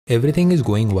Everything is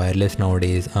going wireless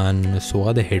nowadays, and so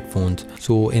are the headphones.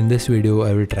 So in this video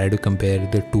I will try to compare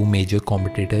the two major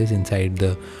competitors inside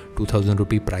the 2000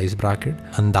 rupee price bracket,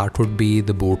 and that would be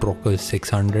the Rockerz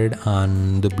 600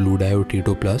 and the Bluedio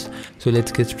T2 Plus. So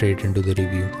let's get straight into the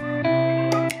review.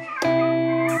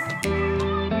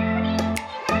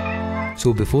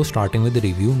 So before starting with the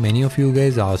review, many of you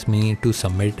guys asked me to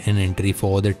submit an entry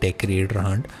for the tech creator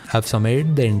hunt. I've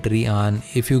submitted the entry, and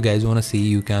if you guys want to see,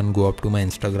 you can go up to my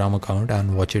Instagram account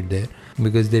and watch it there,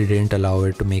 because they didn't allow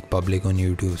it to make public on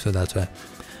YouTube, so that's why.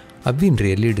 I've been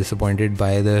really disappointed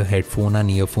by the headphone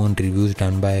and earphone reviews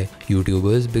done by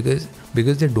YouTubers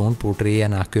because they don't portray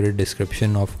an accurate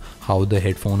description of how the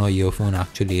headphone or earphone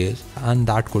actually is, and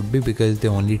that could be because they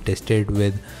only tested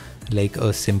with like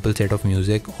a simple set of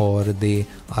music, or they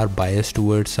are biased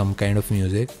towards some kind of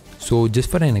music. So just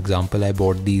for an example, I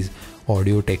bought these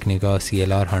Audio Technica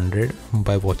CLR 100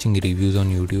 by watching reviews on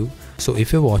YouTube. So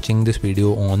if you're watching this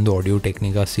video on the Audio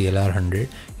Technica CLR 100,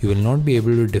 you will not be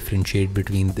able to differentiate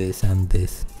between this and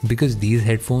this, because these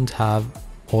headphones have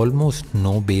almost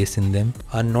no bass in them,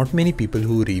 and not many people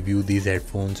who review these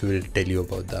headphones will tell you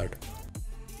about that.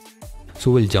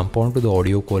 So we'll jump on to the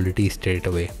audio quality straight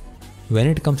away. When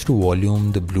it comes to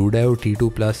volume, the Bluedio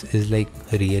T2 Plus is like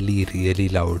really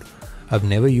loud. I've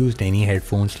never used any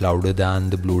headphones louder than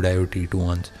the Bluedio T2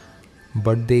 ones,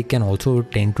 but they can also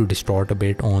tend to distort a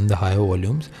bit on the higher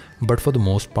volumes, but for the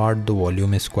most part the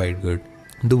volume is quite good.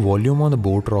 The volume on the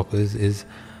Rockerz is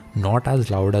not as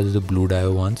loud as the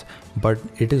Bluedio ones, but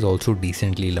it is also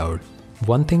decently loud.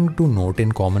 One thing to note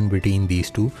in common between these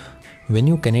two: when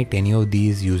you connect any of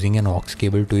these using an aux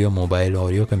cable to your mobile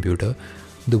or your computer,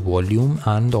 the volume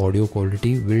and the audio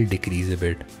quality will decrease a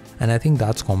bit, and I think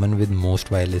that's common with most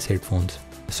wireless headphones.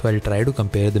 So I'll try to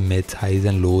compare the mids, highs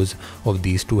and lows of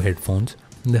these two headphones.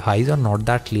 The highs are not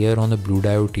that clear on the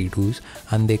Bluedio T2s,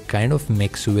 and they kind of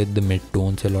mix with the mid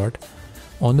tones a lot.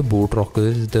 On the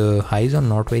Rockerz, the highs are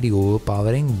not very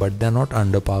overpowering, but they're not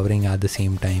underpowering at the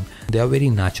same time. They are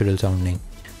very natural sounding.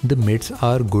 The mids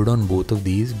are good on both of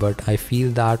these, but I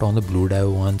feel that on the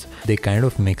Bluedio ones, they kind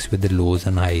of mix with the lows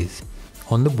and highs.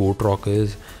 On the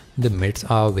Rockerz, the mids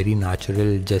are very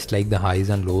natural, just like the highs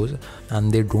and lows, and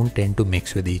they don't tend to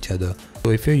mix with each other.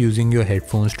 So if you're using your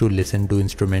headphones to listen to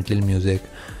instrumental music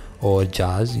or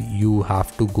jazz, you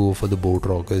have to go for the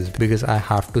Rockerz, because I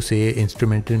have to say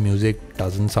instrumental music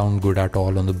doesn't sound good at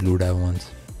all on the Bluedio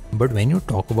ones. But when you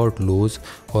talk about lows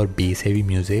or bass heavy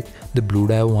music, the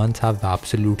Bluedio ones have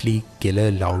absolutely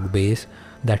killer loud bass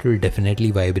that will definitely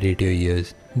vibrate your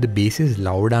ears. The bass is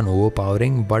loud and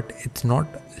overpowering, but it's not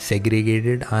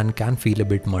segregated and can feel a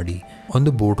bit muddy. On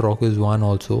the Rockerz one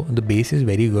also, the bass is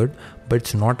very good, but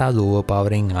it's not as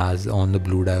overpowering as on the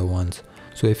Bluedio ones.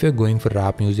 So if you're going for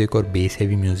rap music or bass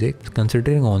heavy music,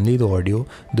 considering only the audio,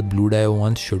 the Bluedio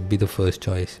ones should be the first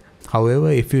choice.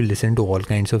 However, if you listen to all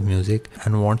kinds of music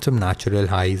and want some natural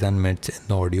highs and mids in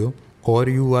the audio, or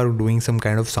you are doing some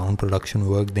kind of sound production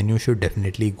work, then you should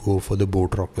definitely go for the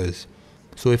Rockerz.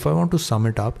 So if I want to sum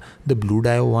it up, the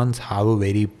Bluedio ones have a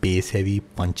very bass heavy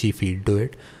punchy feel to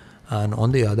it, and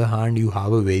on the other hand you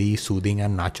have a very soothing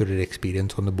and natural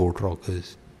experience on the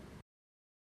Rockerz.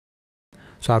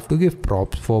 So I have to give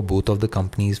props for both of the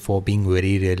companies for being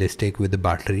very realistic with the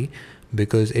battery,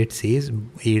 because it says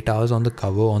 8 hours on the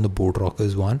cover on the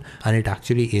Rockerz one, and it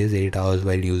actually is 8 hours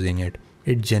while using it.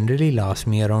 It generally lasts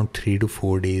me around 3 to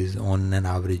 4 days on an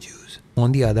average use.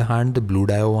 On the other hand, the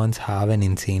Bluedio ones have an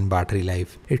insane battery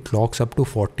life. It clocks up to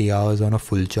 40 hours on a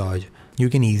full charge. You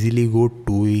can easily go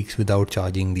 2 weeks without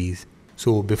charging these.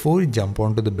 So before we jump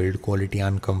onto the build quality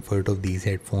and comfort of these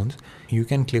headphones, you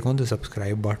can click on the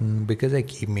subscribe button, because I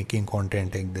keep making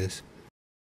content like this.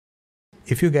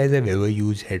 If you guys have ever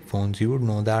used headphones, you would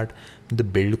know that the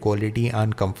build quality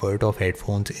and comfort of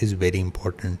headphones is very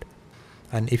important.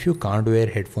 And if you can't wear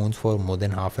headphones for more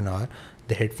than half an hour,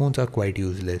 the headphones are quite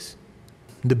useless.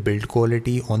 The build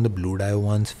quality on the Bluedio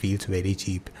ones feels very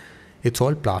cheap. It's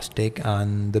all plastic,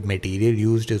 and the material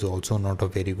used is also not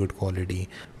of very good quality.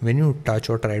 When you touch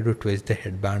or try to twist the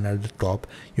headband at the top,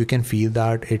 you can feel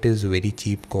that it is very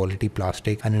cheap quality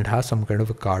plastic, and it has some kind of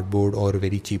a cardboard or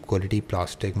very cheap quality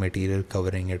plastic material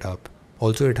covering it up.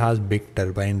 Also, it has big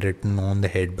turbine written on the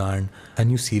headband,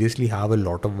 and you seriously have a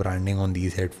lot of branding on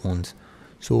these headphones.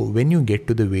 So when you get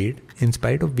to the weight, in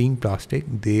spite of being plastic,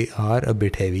 they are a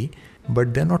bit heavy,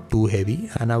 but they're not too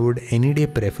heavy, and I would any day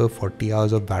prefer 40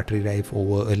 hours of battery life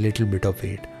over a little bit of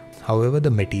weight. However, the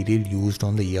material used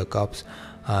on the ear cups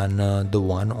and the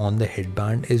one on the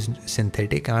headband is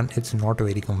synthetic, and it's not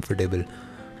very comfortable.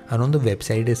 And on the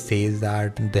website it says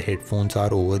that the headphones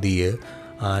are over the ear,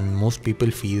 and most people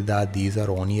feel that these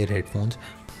are on-ear headphones,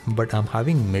 but I'm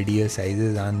having mid-ear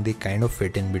sizes and they kind of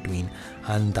fit in between,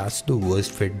 and that's the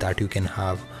worst fit that you can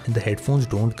have. The headphones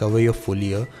don't cover your full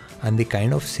ear and they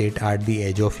kind of sit at the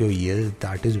edge of your ear.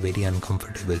 That is very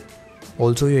uncomfortable.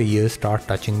 Also, your ears start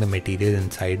touching the material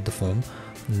inside the foam.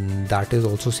 That is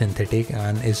also synthetic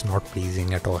and is not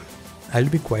pleasing at all. I'll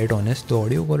be quite honest, the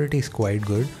audio quality is quite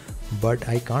good, but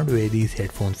I can't wear these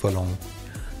headphones for long.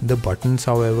 The buttons,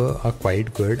 however, are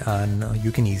quite good, and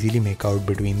you can easily make out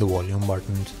between the volume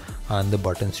buttons and the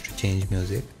buttons to change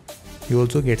music. You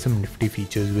also get some nifty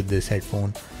features with this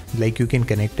headphone, like you can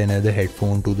connect another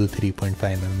headphone to the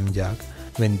 3.5mm jack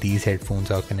when these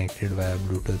headphones are connected via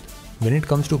Bluetooth. When it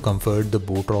comes to comfort, the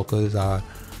boat Rockerz are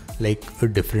like a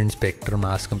different spectrum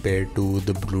as compared to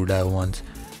the Bluedio ones,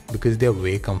 because they are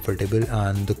way comfortable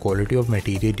and the quality of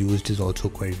material used is also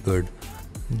quite good.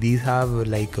 These have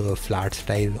like a flat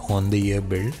style on the ear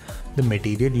build. The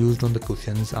material used on the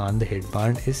cushions and the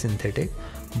headband is synthetic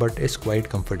but is quite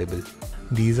comfortable.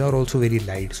 These are also very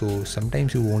light, so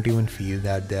sometimes you won't even feel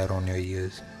that they are on your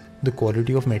ears. The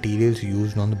quality of materials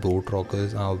used on the boat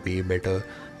Rockerz are way better.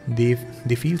 They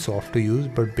feel soft to use,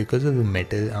 but because of the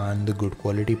metal and the good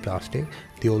quality plastic,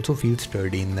 they also feel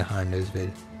sturdy in the hand as well.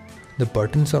 The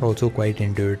buttons are also quite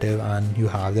intuitive and you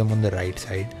have them on the right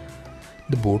side.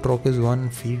 The boat Rockerz one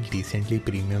feels decently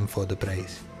premium for the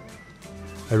price.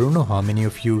 I don't know how many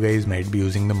of you guys might be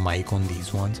using the mic on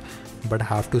these ones, but I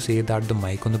have to say that the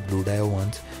mic on the Bluedio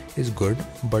ones is good,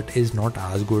 but is not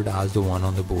as good as the one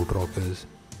on the boat Rockerz.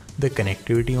 The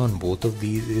connectivity on both of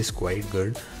these is quite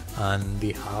good, and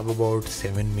they have about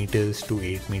 7 meters to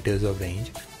 8 meters of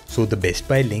range. So the Best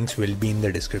Buy links will be in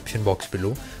the description box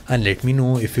below, and let me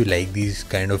know if you like these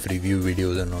kind of review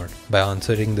videos or not by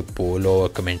answering the poll or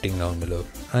commenting down below.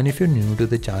 And if you're new to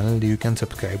the channel, you can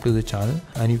subscribe to the channel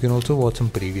and you can also watch some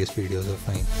previous videos of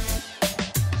mine.